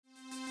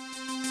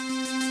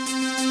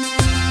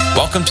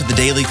Welcome to The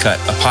Daily Cut,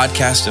 a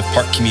podcast of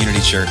Park Community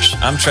Church.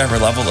 I'm Trevor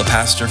Lovell, a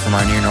pastor from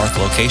our Near North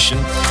location.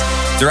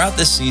 Throughout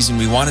this season,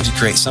 we wanted to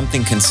create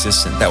something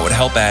consistent that would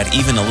help add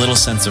even a little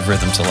sense of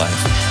rhythm to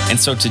life. And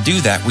so to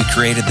do that, we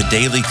created The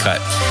Daily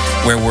Cut,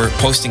 where we're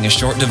posting a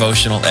short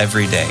devotional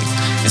every day.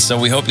 And so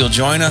we hope you'll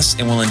join us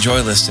and we'll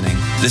enjoy listening.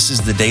 This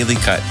is The Daily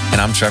Cut, and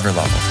I'm Trevor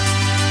Lovell.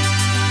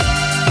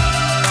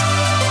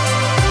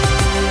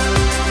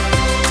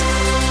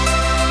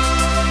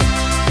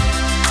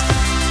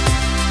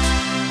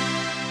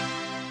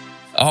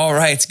 All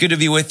right, it's good to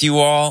be with you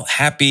all.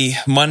 Happy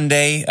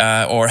Monday,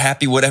 or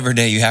happy whatever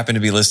day you happen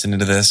to be listening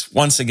to this.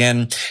 Once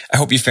again, I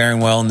hope you're faring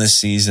well in this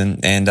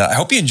season, and I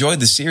hope you enjoyed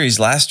the series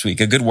last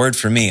week. A good word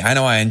for me. I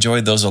know I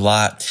enjoyed those a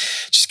lot.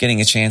 Just getting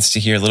a chance to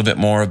hear a little bit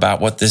more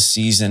about what this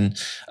season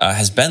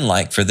has been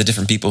like for the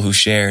different people who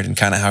shared and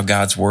kind of how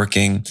God's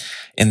working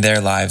in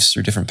their lives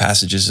through different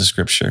passages of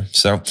Scripture.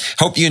 So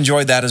hope you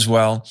enjoyed that as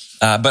well.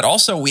 But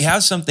also, we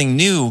have something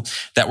new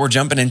that we're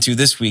jumping into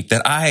this week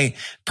that I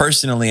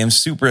personally am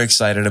super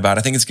excited about.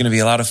 I think it's going to be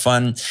a lot of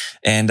fun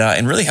and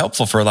really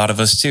helpful for a lot of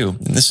us too.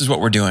 And this is what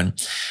we're doing.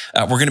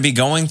 We're going to be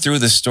going through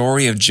the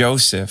story of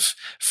Joseph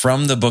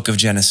from the book of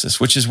Genesis,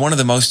 which is one of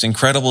the most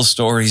incredible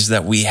stories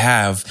that we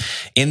have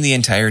in the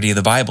entirety of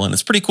the Bible. And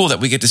it's pretty cool that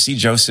we get to see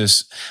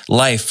Joseph's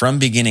life from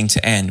beginning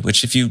to end,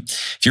 which if you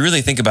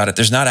really think about it,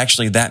 there's not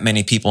actually that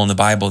many people in the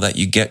Bible that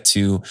you get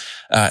to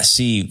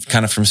see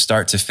kind of from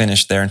start to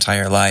finish their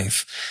entire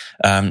life.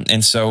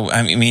 And so,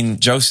 I mean,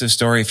 Joseph's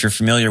story, if you're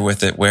familiar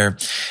with it, where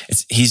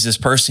he's this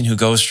person who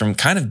goes from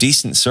kind of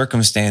decent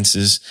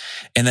circumstances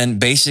and then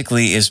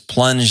basically is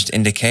plunged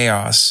into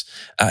chaos,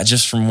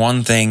 just from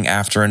one thing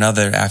after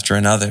another.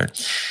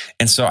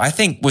 And so I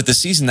think with the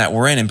season that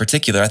we're in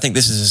particular, I think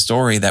this is a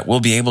story that we'll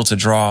be able to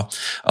draw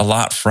a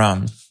lot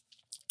from.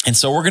 And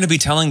so we're going to be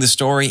telling the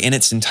story in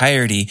its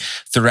entirety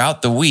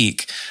throughout the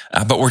week,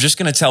 but we're just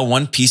going to tell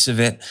one piece of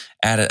it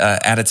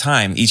at a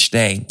time each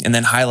day, and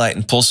then highlight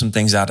and pull some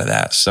things out of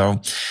that. So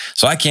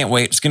I can't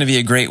wait. It's going to be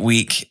a great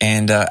week,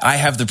 and I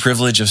have the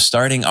privilege of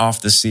starting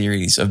off the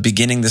series, of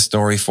beginning the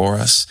story for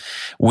us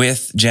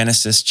with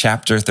Genesis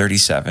chapter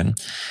 37.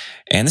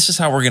 And this is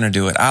how we're going to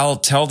do it. I'll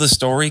tell the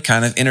story,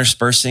 kind of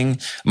interspersing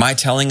my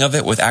telling of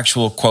it with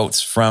actual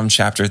quotes from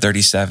chapter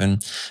 37,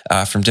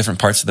 from different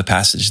parts of the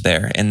passage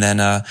there. And then,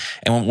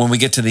 when we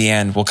get to the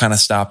end, we'll kind of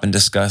stop and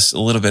discuss a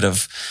little bit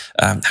of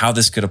how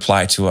this could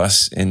apply to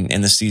us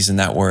in the season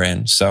that we're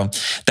in. So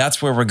that's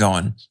where we're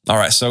going. All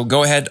right. So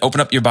go ahead, open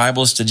up your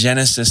Bibles to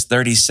Genesis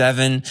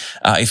 37.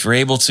 If you're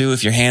able to,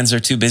 if your hands are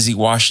too busy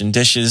washing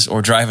dishes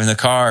or driving the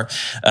car,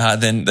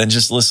 then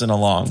just listen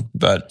along.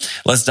 But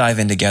let's dive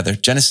in together.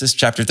 Genesis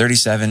chapter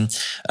 37,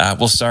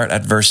 we'll start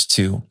at verse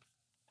 2.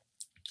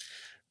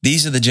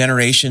 These are the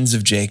generations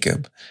of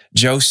Jacob.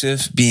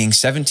 Joseph, being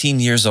 17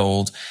 years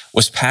old,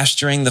 was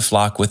pasturing the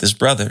flock with his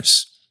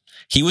brothers.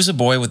 He was a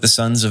boy with the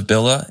sons of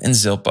Bilhah and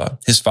Zilpah,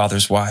 his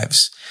father's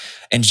wives.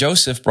 And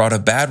Joseph brought a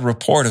bad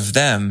report of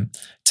them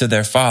to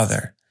their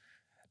father.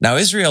 Now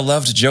Israel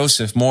loved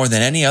Joseph more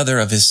than any other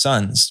of his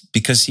sons,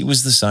 because he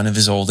was the son of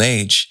his old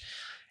age.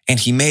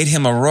 And he made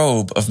him a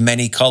robe of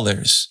many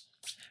colors.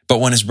 But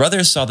when his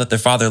brothers saw that their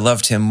father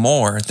loved him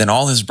more than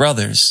all his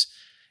brothers,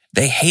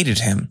 they hated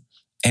him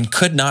and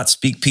could not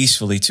speak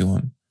peacefully to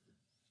him.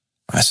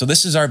 So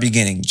this is our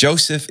beginning.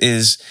 Joseph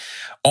is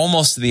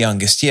almost the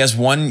youngest. He has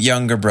one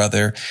younger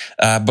brother,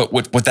 but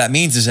what that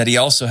means is that he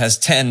also has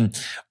 10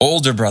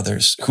 older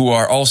brothers who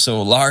are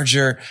also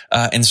larger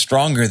and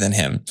stronger than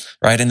him,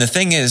 right? And the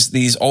thing is,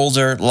 these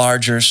older,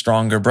 larger,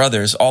 stronger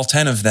brothers, all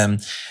 10 of them,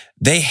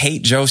 they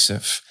hate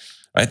Joseph.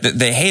 Right?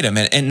 They hate him.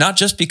 And not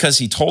just because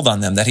he told on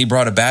them, that he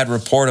brought a bad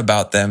report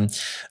about them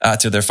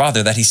to their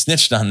father, that he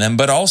snitched on them,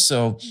 but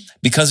also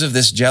because of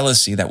this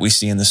jealousy that we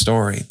see in the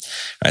story.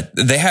 Right?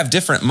 They have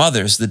different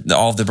mothers,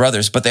 all of the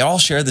brothers, but they all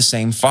share the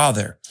same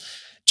father,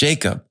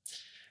 Jacob.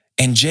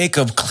 And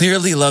Jacob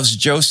clearly loves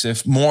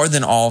Joseph more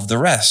than all of the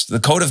rest. The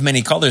coat of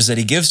many colors that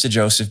he gives to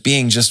Joseph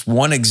being just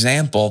one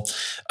example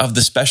of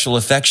the special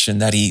affection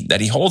that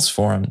he holds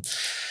for him.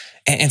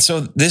 And so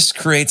this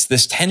creates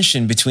this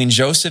tension between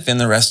Joseph and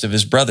the rest of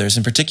his brothers,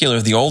 in particular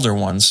the older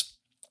ones,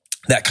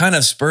 that kind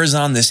of spurs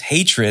on this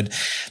hatred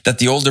that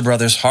the older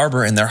brothers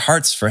harbor in their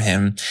hearts for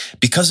him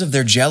because of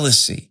their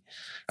jealousy,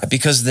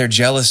 because they're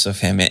jealous of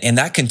him. And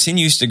that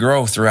continues to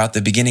grow throughout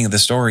the beginning of the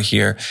story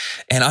here.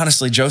 And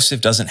honestly, Joseph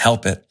doesn't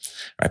help it,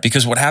 right?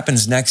 Because what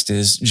happens next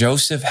is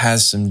Joseph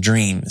has some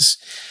dreams,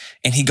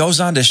 and he goes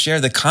on to share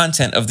the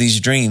content of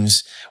these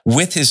dreams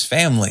with his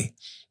family.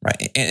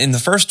 Right. And the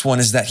first one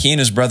is that he and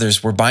his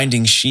brothers were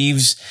binding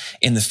sheaves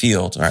in the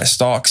field, right?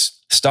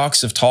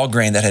 Stalks of tall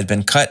grain that had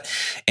been cut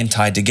and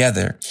tied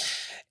together.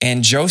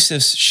 And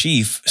Joseph's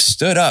sheaf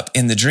stood up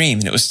in the dream,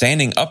 and it was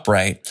standing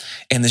upright,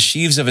 and the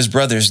sheaves of his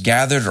brothers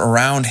gathered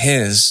around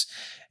his,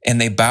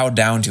 and they bowed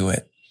down to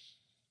it.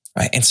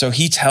 Right. And so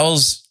he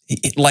tells,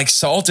 like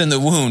salt in the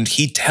wound,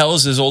 he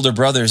tells his older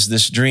brothers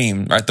this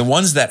dream, right? The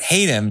ones that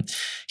hate him,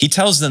 he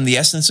tells them the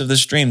essence of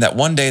this dream, that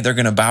one day they're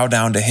going to bow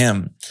down to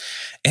him.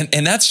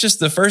 And that's just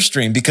the first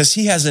dream, because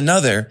he has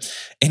another,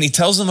 and he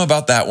tells them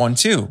about that one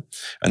too.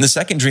 And the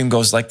second dream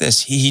goes like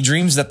this. He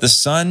dreams that the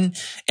sun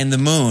and the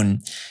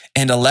moon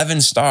and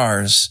 11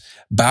 stars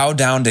bow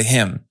down to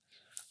him.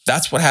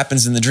 That's what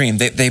happens in the dream.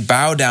 They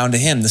bow down to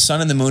him, the sun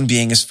and the moon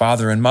being his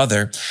father and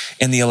mother,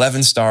 and the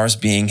 11 stars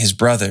being his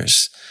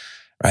brothers,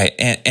 right?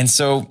 And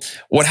so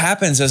what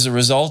happens as a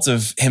result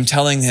of him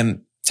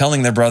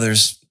telling their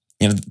brothers,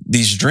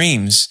 these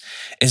dreams,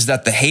 is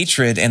that the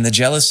hatred and the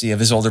jealousy of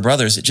his older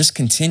brothers, it just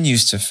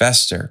continues to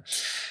fester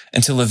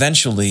until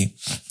eventually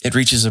it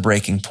reaches a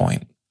breaking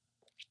point.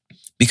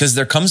 Because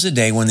there comes a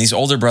day when these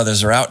older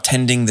brothers are out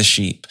tending the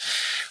sheep,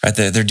 right?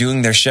 They're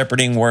doing their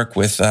shepherding work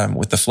with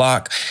the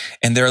flock,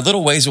 and they're a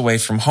little ways away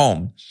from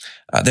home.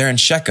 They're in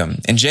Shechem,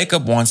 and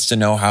Jacob wants to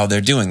know how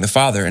they're doing, the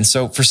father. And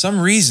so for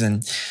some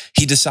reason,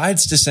 he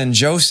decides to send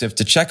Joseph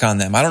to check on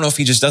them. I don't know if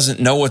he just doesn't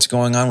know what's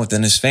going on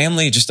within his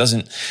family. He just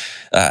doesn't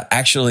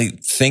actually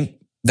think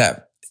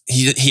that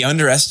he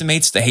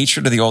underestimates the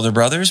hatred of the older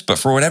brothers. But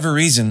for whatever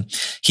reason,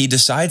 he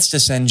decides to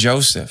send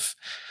Joseph.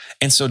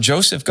 And so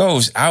Joseph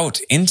goes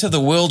out into the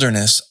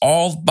wilderness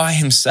all by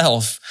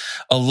himself,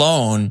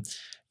 alone,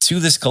 to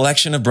this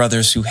collection of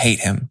brothers who hate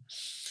him.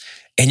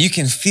 And you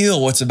can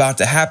feel what's about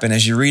to happen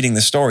as you're reading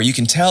the story. You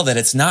can tell that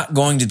it's not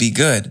going to be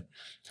good.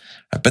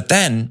 But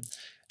then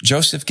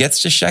Joseph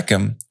gets to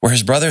Shechem, where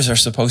his brothers are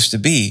supposed to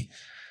be,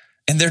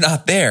 and they're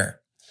not there.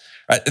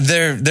 Right?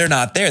 They're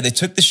not there. They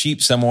took the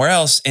sheep somewhere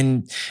else,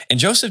 and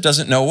Joseph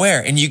doesn't know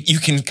where. And you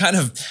can kind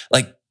of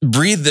like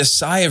breathe this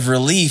sigh of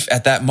relief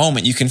at that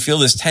moment. You can feel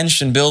this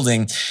tension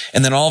building,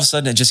 and then all of a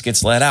sudden it just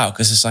gets let out,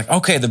 because it's like,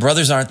 okay, the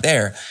brothers aren't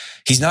there.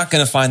 He's not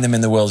going to find them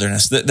in the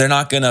wilderness. They're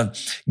not going to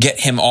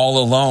get him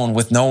all alone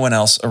with no one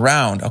else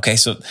around. Okay,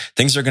 so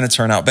things are going to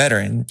turn out better.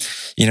 And,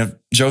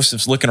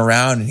 Joseph's looking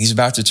around, and he's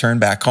about to turn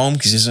back home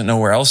because he doesn't know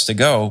where else to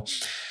go,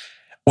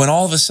 when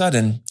all of a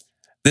sudden,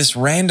 this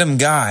random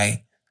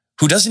guy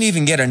who doesn't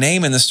even get a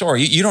name in the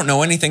story, you don't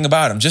know anything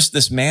about him, just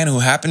this man who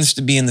happens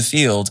to be in the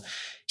field,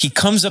 he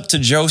comes up to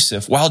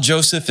Joseph while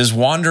Joseph is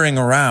wandering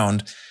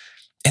around.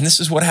 And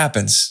this is what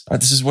happens.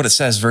 This is what it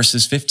says,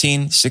 verses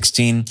 15,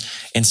 16,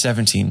 and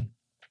 17.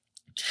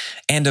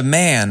 And a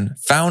man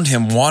found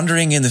him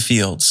wandering in the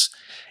fields.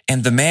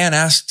 And the man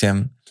asked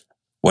him,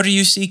 "What are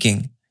you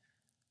seeking?"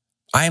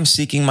 "I am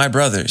seeking my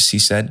brothers," he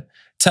said.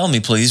 "Tell me,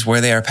 please,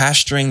 where they are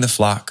pasturing the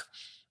flock."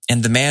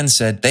 And the man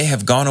said, "They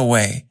have gone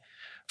away,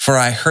 for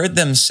I heard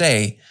them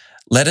say,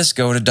 'Let us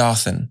go to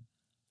Dothan.'"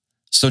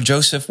 So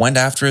Joseph went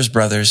after his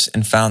brothers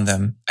and found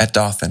them at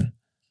Dothan.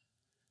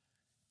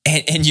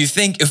 And you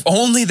think, if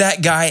only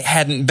that guy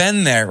hadn't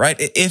been there, right?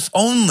 If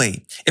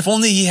only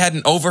he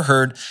hadn't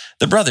overheard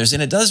the brothers.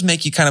 And it does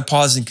make you kind of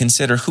pause and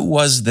consider, who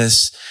was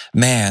this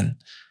man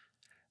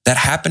that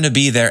happened to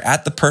be there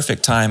at the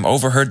perfect time,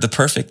 overheard the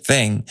perfect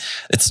thing,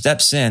 that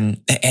steps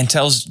in and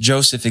tells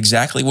Joseph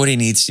exactly what he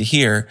needs to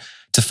hear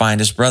to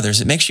find his brothers.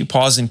 It makes you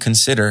pause and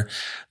consider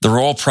the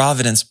role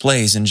providence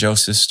plays in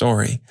Joseph's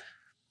story,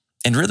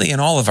 and really in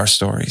all of our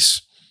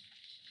stories.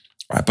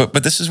 Right?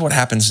 But this is what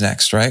happens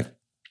next, right?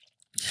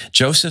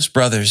 Joseph's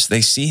brothers, they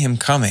see him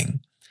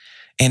coming,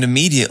 and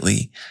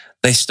immediately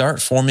they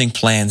start forming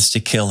plans to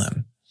kill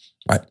him,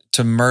 right?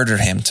 To murder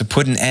him, to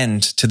put an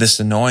end to this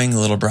annoying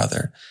little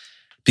brother,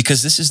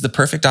 because this is the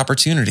perfect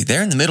opportunity.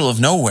 They're in the middle of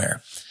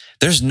nowhere.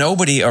 There's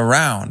nobody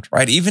around,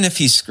 right? Even if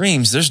he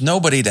screams, there's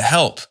nobody to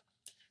help.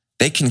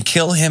 They can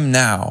kill him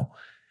now.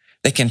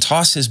 They can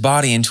toss his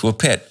body into a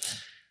pit,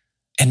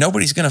 and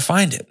nobody's going to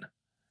find it.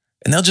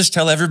 And they'll just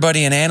tell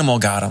everybody an animal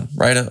got him,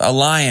 right? A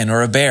lion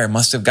or a bear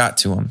must have got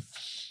to him.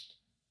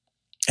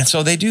 And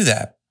so they do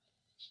that.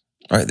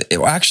 Right?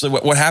 Actually,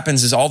 what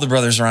happens is all the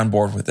brothers are on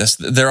board with this.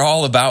 They're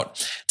all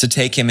about to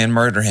take him and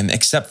murder him,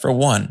 except for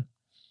one,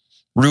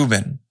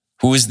 Reuben,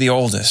 who is the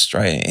oldest,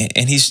 right?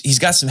 And he's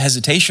got some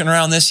hesitation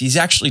around this. He's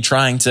actually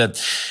trying to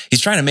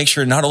make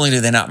sure not only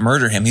do they not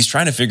murder him, he's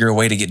trying to figure a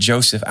way to get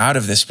Joseph out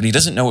of this, but he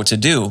doesn't know what to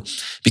do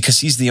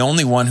because he's the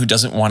only one who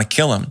doesn't want to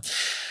kill him.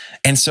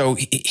 And so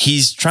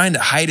he's trying to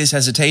hide his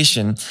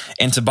hesitation,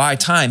 and to buy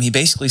time, he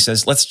basically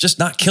says, let's just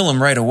not kill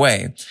him right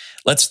away.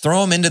 Let's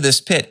throw him into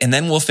this pit, and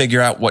then we'll figure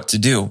out what to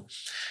do.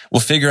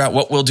 We'll figure out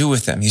what we'll do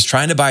with him. He's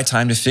trying to buy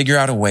time to figure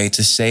out a way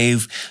to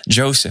save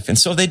Joseph. And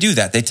so they do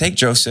that. They take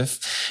Joseph,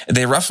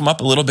 they rough him up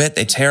a little bit,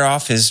 they tear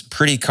off his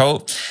pretty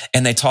coat,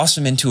 and they toss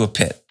him into a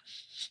pit.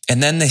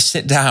 And then they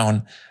sit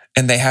down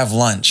and they have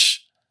lunch.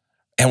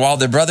 And while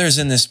the brother's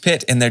in this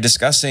pit and they're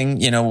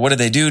discussing, what do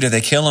they do? Do they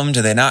kill him?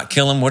 Do they not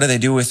kill him? What do they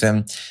do with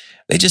him?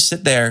 They just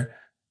sit there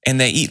and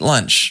they eat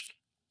lunch.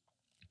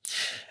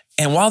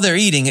 And while they're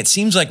eating, it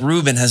seems like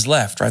Reuben has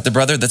left, right? The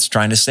brother that's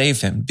trying to save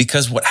him.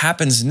 Because what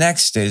happens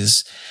next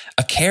is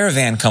a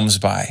caravan comes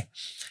by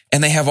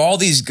and they have all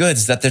these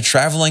goods that they're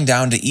traveling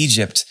down to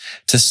Egypt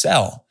to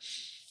sell.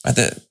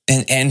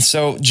 And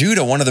so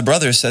Judah, one of the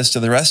brothers, says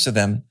to the rest of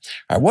them,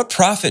 what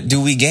profit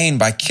do we gain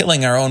by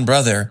killing our own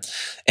brother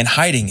and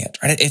hiding it?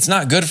 Right? It's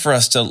not good for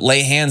us to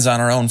lay hands on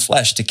our own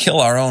flesh, to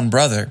kill our own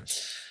brother.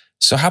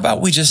 So how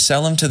about we just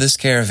sell him to this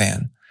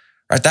caravan?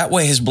 Right? That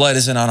way his blood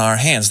isn't on our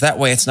hands. That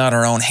way it's not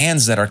our own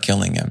hands that are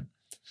killing him.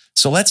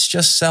 So let's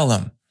just sell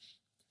him.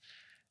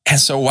 And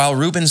so while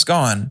Reuben's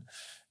gone,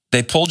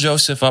 they pull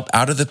Joseph up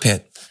out of the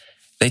pit.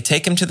 They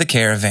take him to the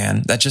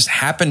caravan that just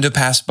happened to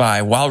pass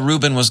by while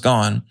Reuben was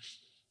gone,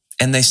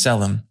 and they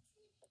sell him.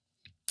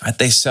 Right?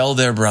 They sell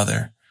their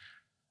brother.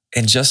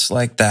 And just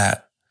like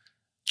that,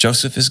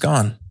 Joseph is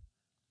gone,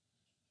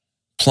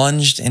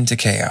 plunged into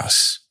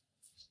chaos.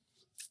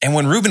 And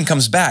when Reuben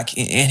comes back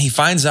and he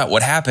finds out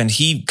what happened,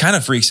 he kind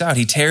of freaks out.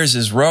 He tears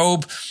his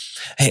robe.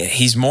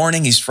 He's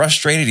mourning. He's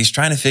frustrated. He's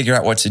trying to figure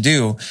out what to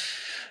do.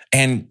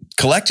 And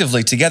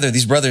collectively together,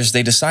 these brothers,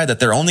 they decide that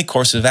their only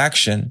course of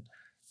action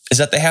is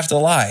that they have to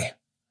lie.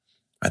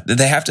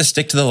 They have to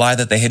stick to the lie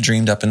that they had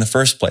dreamed up in the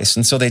first place.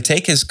 And so they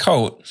take his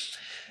coat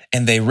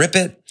and they rip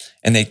it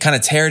and they kind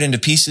of tear it into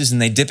pieces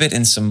and they dip it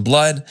in some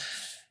blood.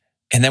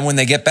 And then when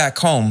they get back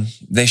home,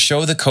 they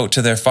show the coat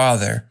to their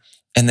father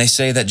and they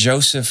say that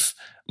Joseph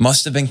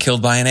must have been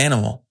killed by an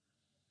animal.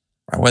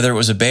 Whether it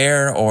was a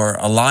bear or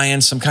a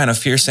lion, some kind of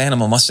fierce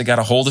animal must have got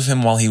a hold of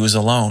him while he was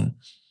alone.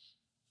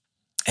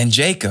 And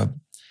Jacob,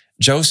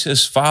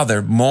 Joseph's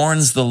father,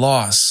 mourns the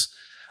loss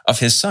of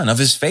his son, of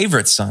his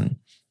favorite son.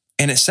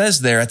 And it says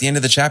there at the end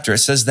of the chapter, it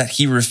says that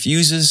he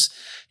refuses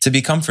to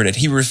be comforted.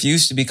 He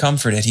refused to be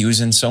comforted. He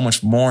was in so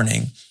much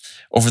mourning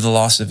over the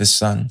loss of his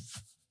son.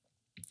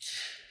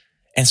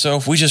 And so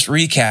if we just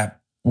recap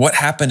what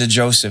happened to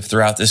Joseph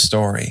throughout this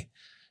story,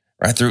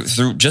 right,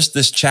 through just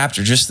this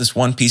chapter, just this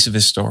one piece of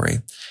his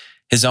story,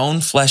 his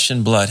own flesh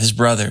and blood, his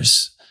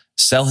brothers,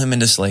 sell him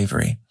into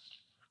slavery.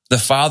 The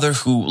father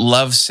who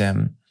loves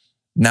him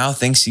now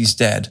thinks he's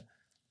dead,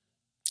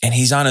 and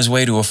he's on his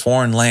way to a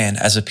foreign land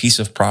as a piece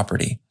of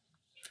property.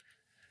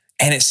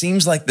 And it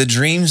seems like the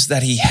dreams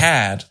that he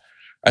had,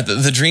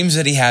 the dreams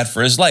that he had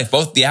for his life,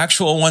 both the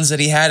actual ones that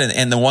he had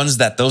and the ones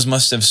that those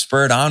must have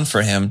spurred on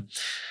for him,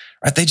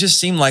 right, they just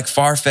seem like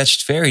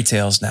far-fetched fairy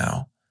tales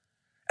now,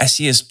 as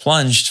he is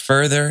plunged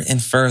further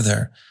and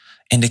further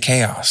into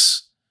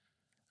chaos,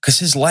 because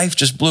his life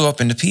just blew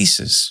up into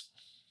pieces.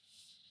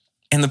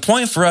 And the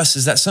point for us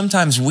is that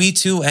sometimes we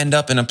too end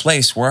up in a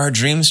place where our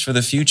dreams for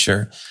the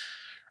future,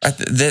 right,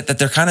 that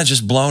they're kind of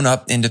just blown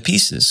up into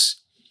pieces.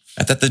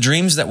 Right, that the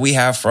dreams that we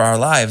have for our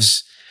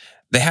lives,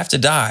 they have to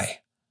die.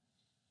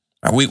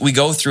 Right, we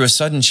go through a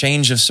sudden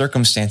change of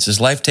circumstances.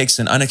 Life takes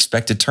an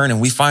unexpected turn and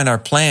we find our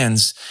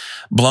plans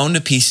blown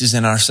to pieces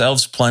and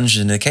ourselves plunged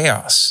into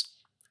chaos.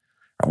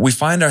 We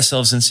find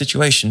ourselves in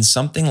situations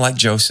something like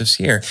Joseph's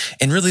here.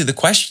 And really the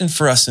question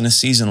for us in a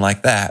season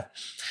like that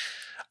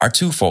are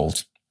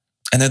twofold.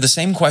 And they're the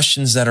same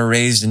questions that are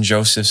raised in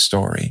Joseph's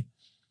story.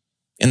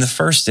 And the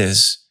first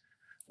is,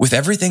 with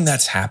everything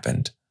that's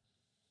happened,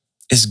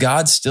 is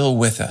God still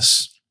with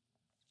us?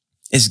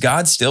 Is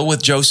God still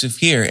with Joseph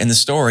here in the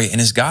story?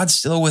 And is God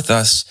still with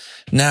us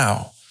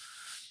now?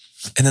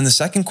 And then the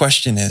second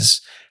question is,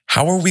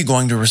 how are we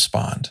going to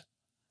respond?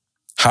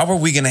 How are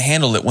we going to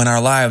handle it when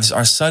our lives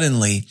are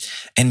suddenly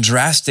and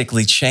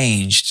drastically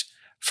changed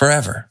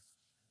forever?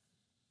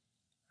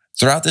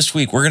 Throughout this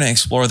week, we're going to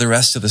explore the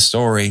rest of the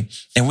story,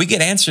 and we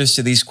get answers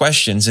to these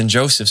questions in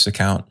Joseph's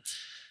account.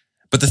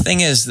 But the thing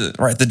is,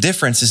 right, the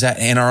difference is that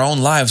in our own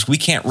lives, we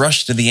can't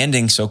rush to the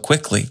ending so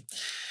quickly.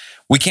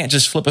 We can't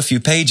just flip a few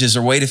pages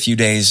or wait a few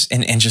days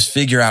and just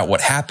figure out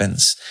what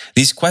happens.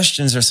 These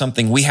questions are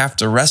something we have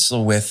to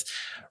wrestle with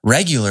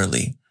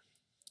regularly.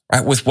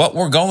 Right? With what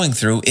we're going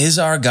through, is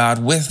our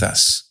God with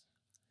us?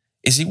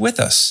 Is he with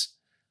us?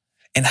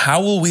 And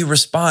how will we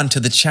respond to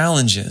the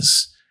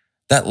challenges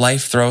that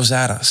life throws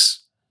at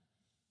us?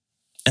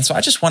 And so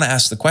I just want to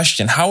ask the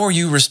question, how are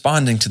you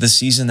responding to the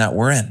season that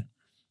we're in?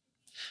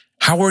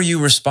 How are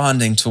you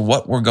responding to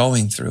what we're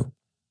going through?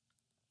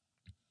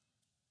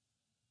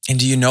 And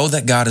do you know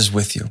that God is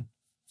with you?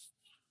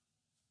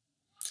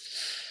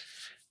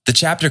 The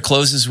chapter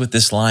closes with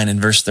this line in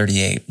verse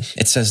 38.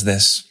 It says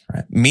this,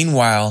 right?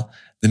 Meanwhile,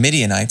 the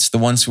Midianites, the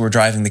ones who were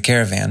driving the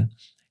caravan,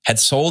 had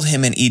sold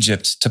him in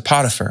Egypt to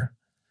Potiphar,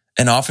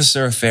 an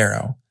officer of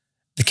Pharaoh,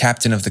 the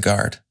captain of the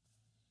guard.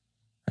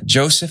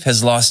 Joseph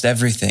has lost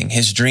everything.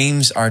 His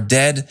dreams are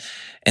dead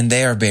and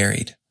they are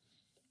buried.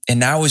 And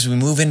now as we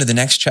move into the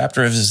next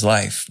chapter of his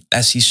life,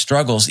 as he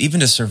struggles even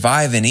to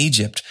survive in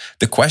Egypt,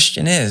 the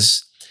question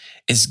is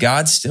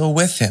God still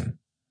with him?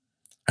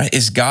 Right?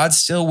 Is God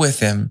still with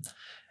him?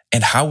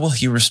 And how will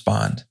he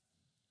respond?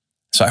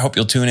 So I hope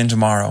you'll tune in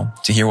tomorrow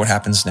to hear what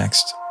happens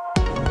next.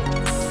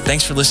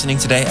 Thanks for listening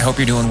today. I hope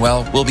you're doing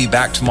well. We'll be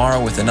back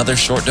tomorrow with another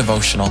short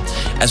devotional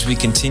as we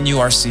continue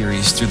our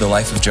series through the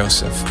life of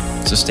Joseph.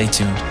 So stay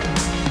tuned.